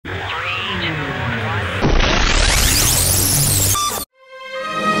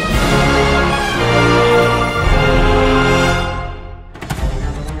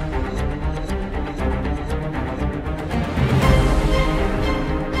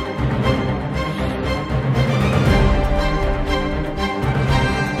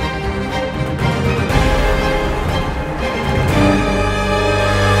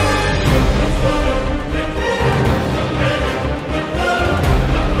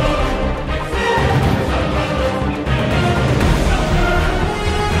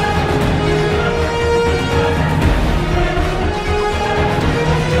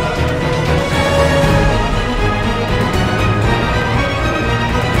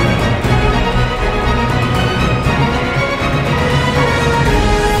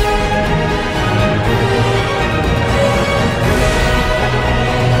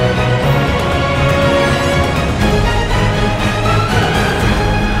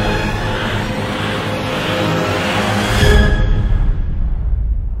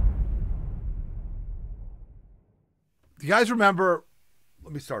guys remember,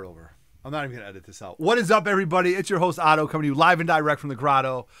 let me start over. I'm not even going to edit this out. What is up, everybody? It's your host, Otto, coming to you live and direct from the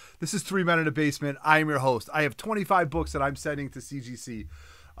grotto. This is 3 Men in a Basement. I am your host. I have 25 books that I'm sending to CGC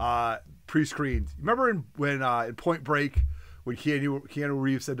Pre-Screened. Remember in Point Break, when Keanu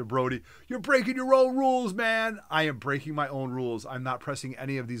Reeves said to Brody, "You're breaking your own rules, man." I am breaking my own rules. I'm not pressing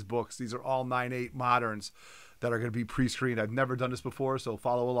any of these books. These are all 9/8 moderns that are going to be pre-screened. I've never done this before, so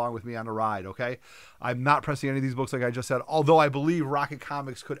follow along with me on the ride, okay? I'm not pressing any of these books like I just said, although I believe Rocket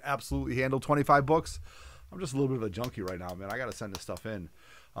Comics could absolutely handle 25 books. I'm just a little bit of a junkie right now, man. I got to send this stuff in.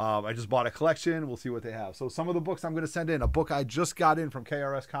 I just bought a collection. We'll see what they have. So some of the books I'm going to send in, a book I just got in from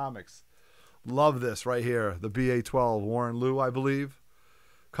KRS Comics. Love this right here, the BA-12, Warren Liu, I believe.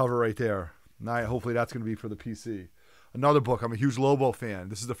 Cover right there. Now, hopefully that's going to be for the PC. Another book, I'm a huge Lobo fan.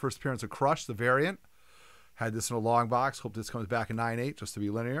 This is the first appearance of Crush, the variant. Had this in a long box. Hope this comes back in 9/8 just to be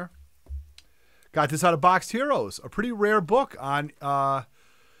linear. Got this out of Boxed Heroes, a pretty rare book on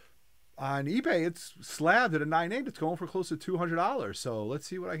eBay. It's slabbed at a 9/8. It's going for close to $200. So let's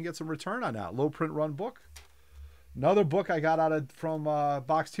see what I can get some return on that. Low print run book. Another book I got from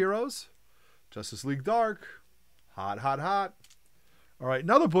Boxed Heroes, Justice League Dark. Hot, hot, hot. All right,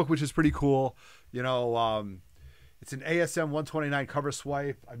 another book which is pretty cool. You know, it's an ASM 129 cover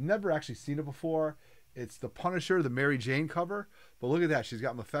swipe. I've never actually seen it before. It's the Punisher, the Mary Jane cover. But look at that. She's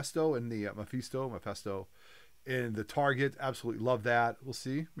got Mephisto in the Mephisto in the Target. Absolutely love that. We'll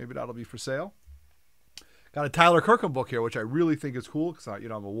see. Maybe that'll be for sale. Got a Tyler Kirkham book here, which I really think is cool because I'm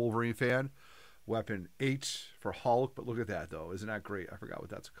a Wolverine fan. Weapon H for Hulk. But look at that, though. Isn't that great? I forgot what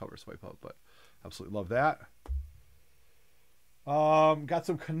that's a cover swipe of, but absolutely love that. Got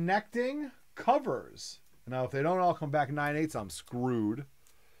some connecting covers. Now, if they don't all come back in 9/8, I'm screwed.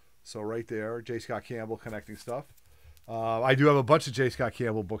 So right there, J. Scott Campbell connecting stuff. I do have a bunch of J. Scott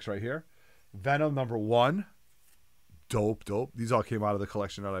Campbell books right here. Venom #1. Dope, dope. These all came out of the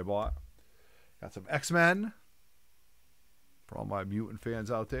collection that I bought. Got some X-Men. For all my mutant fans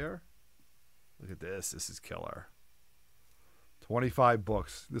out there. Look at this. This is killer. 25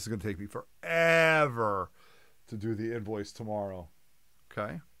 books. This is going to take me forever to do the invoice tomorrow.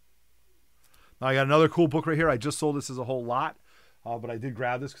 Okay. Now I got another cool book right here. I just sold this as a whole lot. But I did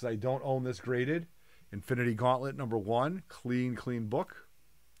grab this because I don't own this graded. Infinity Gauntlet #1. Clean, clean book.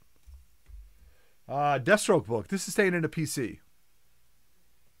 Deathstroke book. This is staying in a PC.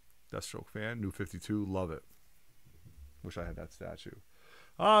 Deathstroke fan. New 52. Love it. Wish I had that statue.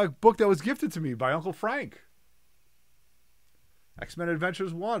 Book that was gifted to me by Uncle Frank. X-Men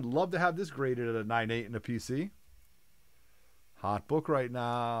Adventures 1. Love to have this graded at a 9/8 in a PC. Hot book right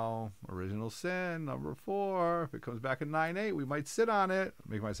now. Original Sin, #4. If it comes back in 9/8, we might sit on it.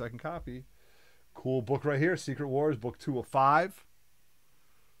 Make my second copy. Cool book right here. Secret Wars, book 2 of 5.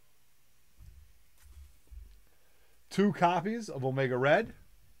 2 copies of Omega Red.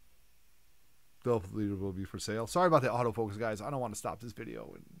 Hopefully it will be for sale. Sorry about the autofocus, guys. I don't want to stop this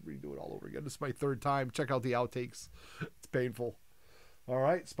video and redo it all over again. This is my 3rd time. Check out the outtakes. It's painful. All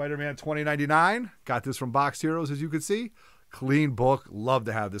right. Spider-Man 2099. Got this from Boxed Heroes, as you can see. Clean book. Love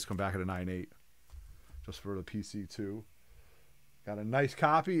to have this come back at a 9/8. Just for the PC too. Got a nice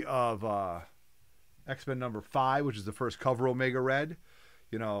copy of X-Men #5, which is the first cover Omega Red.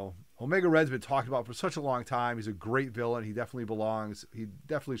 You know, Omega Red's been talked about for such a long time. He's a great villain. He definitely belongs. He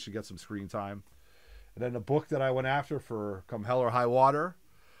definitely should get some screen time. And then the book that I went after for Come Hell or High Water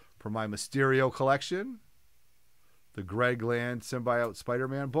for my Mysterio collection. The Greg Land Symbiote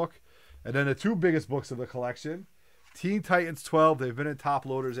Spider-Man book. And then the 2 biggest books of the collection. Teen Titans 12, they've been in top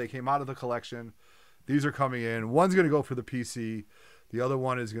loaders. They came out of the collection. These are coming in. One's going to go for the PC. The other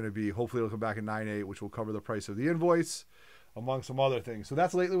one is going to be, hopefully it'll come back in 9/8, which will cover the price of the invoice, among some other things. So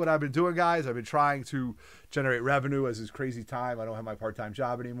that's lately what I've been doing, guys. I've been trying to generate revenue as this crazy time. I don't have my part-time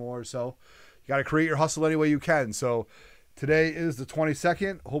job anymore. So you got to create your hustle any way you can. So today is the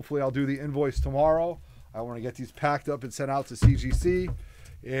 22nd. Hopefully I'll do the invoice tomorrow. I want to get these packed up and sent out to CGC.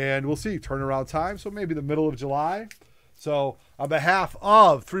 And we'll see, turnaround time, so maybe the middle of July. So on behalf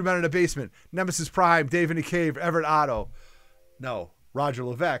of 3 Men in a Basement, Nemesis Prime, Dave in the Cave, Everett Otto, no,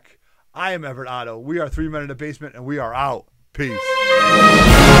 RogerLev, I am Everett Otto. We are 3 Men in a Basement, and we are out. Peace.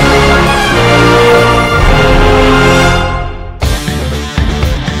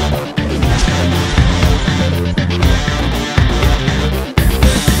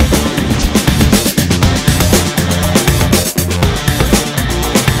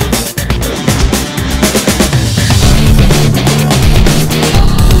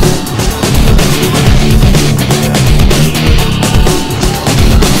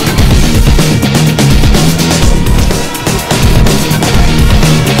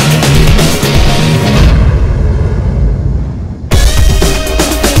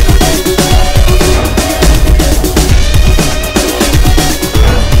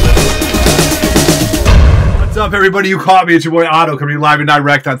 up, everybody? You caught me. It's your boy Otto coming live and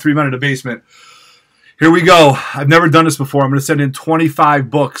direct on 3 Men in the Basement. Here we go. I've never done this before. I'm going to send in 25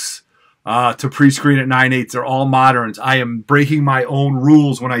 books to pre-screen at 9/8. They're all moderns. I am breaking my own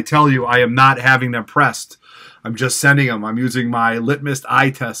rules when I tell you I am not having them pressed. I'm just sending them. I'm using my litmus eye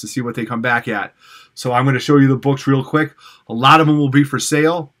test to see what they come back at. So I'm going to show you the books real quick. A lot of them will be for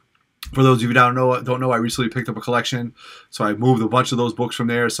sale. For those of you who don't know, I recently picked up a collection, so I moved a bunch of those books from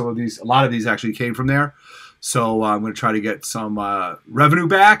there. A lot of these actually came from there. So I'm going to try to get some revenue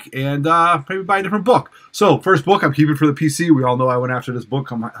back and maybe buy a different book. So first book I'm keeping for the PC. We all know I went after this book,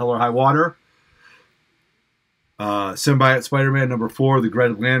 Come Hell or High Water. Symbiote Spider-Man #4, the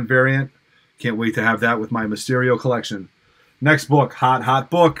Greg Land variant. Can't wait to have that with my Mysterio collection. Next book,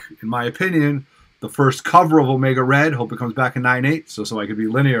 hot book, in my opinion. The first cover of Omega Red. Hope it comes back in 9/8 so I could be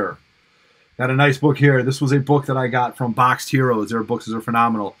linear. Got a nice book here. This was a book that I got from Boxed Heroes. Their books are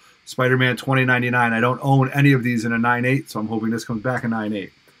phenomenal. Spider-Man 2099. I don't own any of these in a 9/8, so I'm hoping this comes back in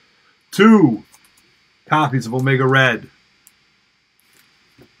 9/8. 2 copies of Omega Red.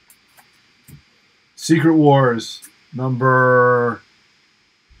 Secret Wars number...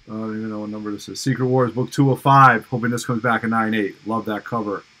 I don't even know what number this is. Secret Wars book 205. Hoping this comes back in 9/8. Love that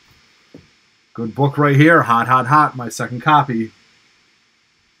cover. Good book right here. Hot. My second copy.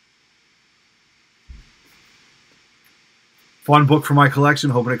 Fun book for my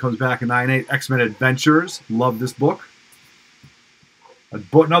collection. Hoping it comes back in 9/8. X-Men Adventures. Love this book.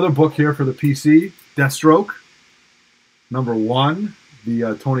 Another book here for the PC. Deathstroke. #1.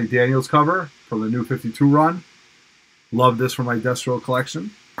 The Tony Daniels cover from the New 52 run. Love this for my Deathstroke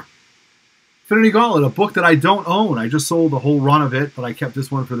collection. Infinity Gauntlet, a book that I don't own. I just sold the whole run of it, but I kept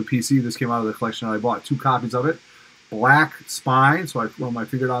this one for the PC. This came out of the collection and I bought 2 copies of it. Black spine, so I throw my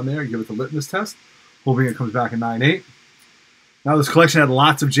finger down there and give it the litmus test. Hoping it comes back in 9/8. Now, this collection had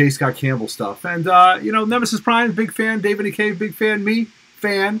lots of J. Scott Campbell stuff. And, you know, Nemesis Prime, big fan. David E. Cave, big fan. Me,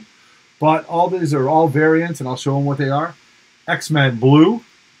 fan. But all these are all variants, and I'll show them what they are. X-Men Blue.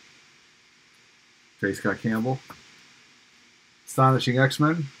 J. Scott Campbell. Astonishing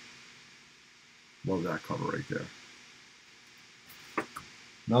X-Men. Love that cover right there.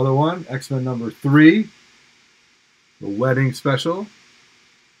 Another one, X-Men #3. The Wedding Special.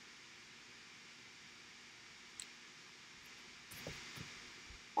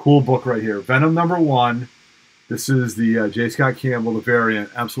 Cool book right here. Venom #1. This is the J. Scott Campbell, the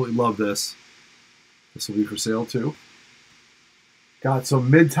variant. Absolutely love this. This will be for sale too. Got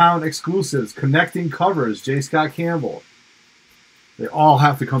some Midtown exclusives. Connecting covers. J. Scott Campbell. They all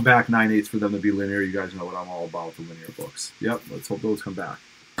have to come back 9/8 for them to be linear. You guys know what I'm all about, the linear books. Yep, let's hope those come back.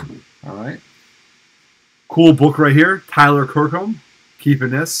 All right. Cool book right here. Tyler Kirkham.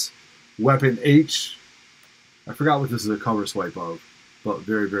 Keeping this. Weapon H. I forgot what this is a cover swipe of. But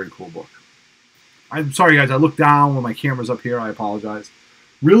very, very cool book. I'm sorry, guys. I looked down when my camera's up here. I apologize.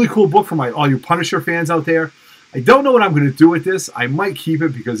 Really cool book for all you Punisher fans out there. I don't know what I'm going to do with this. I might keep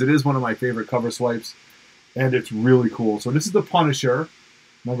it because it is one of my favorite cover swipes. And it's really cool. So this is the Punisher.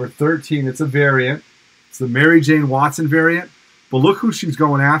 #13. It's a variant. It's the Mary Jane Watson variant. But look who she's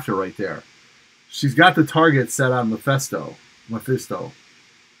going after right there. She's got the target set on Mephisto.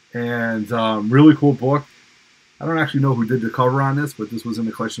 And really cool book. I don't actually know who did the cover on this, but this was in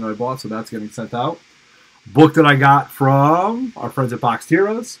the collection that I bought, so that's getting sent out. Book that I got from our friends at Boxed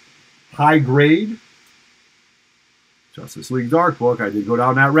Heroes. High Grade. Justice League Dark book. I did go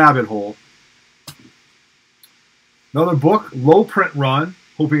down that rabbit hole. Another book, low print run.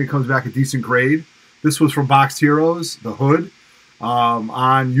 Hoping it comes back a decent grade. This was from Boxed Heroes, The Hood. On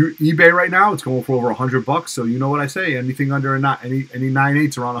eBay right now, it's going for over $100. So you know what I say. Anything under any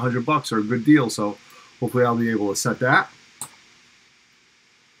 9/8s around $100 are a good deal. So hopefully I'll be able to set that.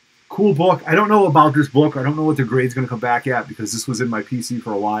 Cool book. I don't know about this book. I don't know what the grade's going to come back at because this was in my PC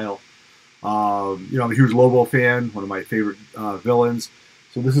for a while. You know, I'm a huge Lobo fan, one of my favorite villains.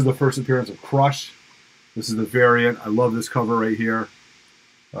 So this is the first appearance of Crush. This is the variant. I love this cover right here.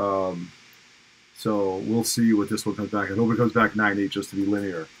 So we'll see what this one comes back. I hope it comes back 9/8 just to be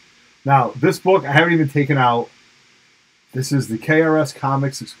linear. Now, this book I haven't even taken out. This is the KRS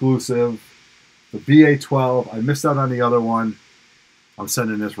Comics exclusive. The BA12. I missed out on the other one. I'm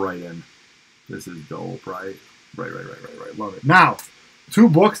sending this right in. This is dope, right? Right. Love it. Now, 2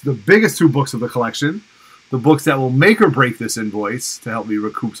 books, the biggest 2 books of the collection. The books that will make or break this invoice to help me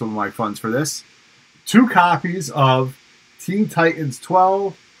recoup some of my funds for this. 2 copies of Teen Titans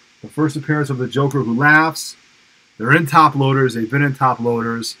 12, the first appearance of the Joker Who Laughs. They're in top loaders. They've been in top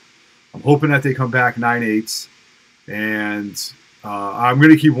loaders. I'm hoping that they come back 9/8. And I'm going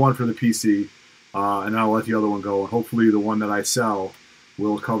to keep one for the PC. And I'll let the other one go. And hopefully the one that I sell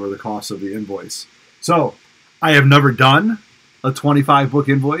will cover the cost of the invoice. So, I have never done a 25 book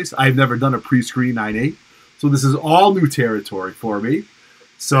invoice. I've never done a pre-screen 9.8. So this is all new territory for me.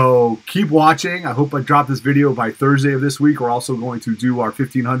 So keep watching. I hope I drop this video by Thursday of this week. We're also going to do our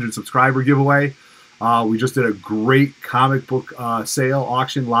 1,500 subscriber giveaway. We just did a great comic book sale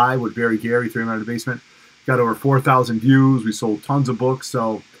auction live with Barry Gary, 3Men in the Basement. Got over 4,000 views. We sold tons of books.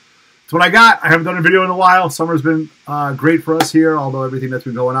 So that's what I got. I haven't done a video in a while. Summer's been great for us here, although everything that's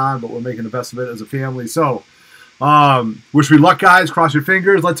been going on, but we're making the best of it as a family. So wish me luck, guys. Cross your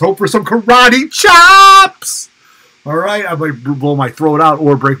fingers. Let's hope for some karate chops. All right, I might blow my throat out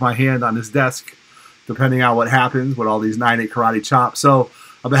or break my hand on this desk, depending on what happens with all these 9.8 karate chops. So,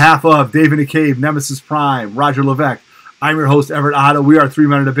 on behalf of Dave in the Cave, Nemesis Prime, RogerLev, I'm your host, Everett Otto. We are 3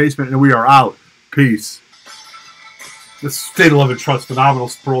 Men in the Basement, and we are out. Peace. This State of Love and Trust, phenomenal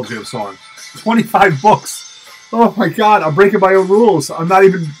Pearl Jam song. 25 books. Oh my God, I'm breaking my own rules. I'm not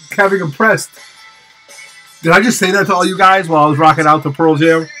even having impressed. Did I just say that to all you guys while I was rocking out the Pearl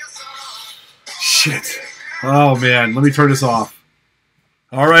Jam? Shit. Oh, man. Let me turn this off.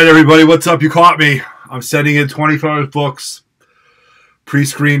 All right, everybody. What's up? You caught me. I'm sending in 25 books.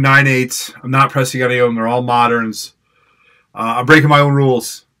 Pre-screened 9.8. I'm not pressing any of them. They're all moderns. I'm breaking my own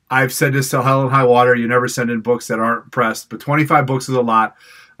rules. I've said this till hell and high water. You never send in books that aren't pressed. But 25 books is a lot.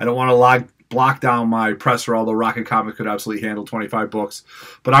 I don't want to block down my presser, although Rocket Comic could absolutely handle 25 books.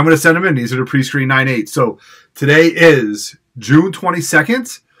 But I'm going to send them in. These are the pre-screened 9.8. So today is June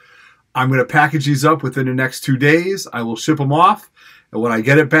 22nd. I'm going to package these up within the next 2 days. I will ship them off. And when I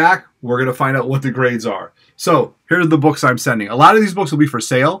get it back, we're going to find out what the grades are. So here's the books I'm sending. A lot of these books will be for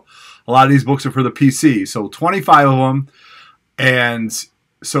sale. A lot of these books are for the PC. So 25 of them. And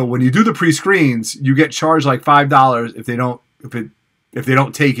so when you do the pre-screens, you get charged like $5 if they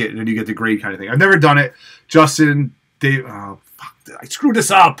don't take it, and then you get the grade kind of thing. I've never done it. Justin, Dave, oh, fuck, I screwed this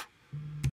up.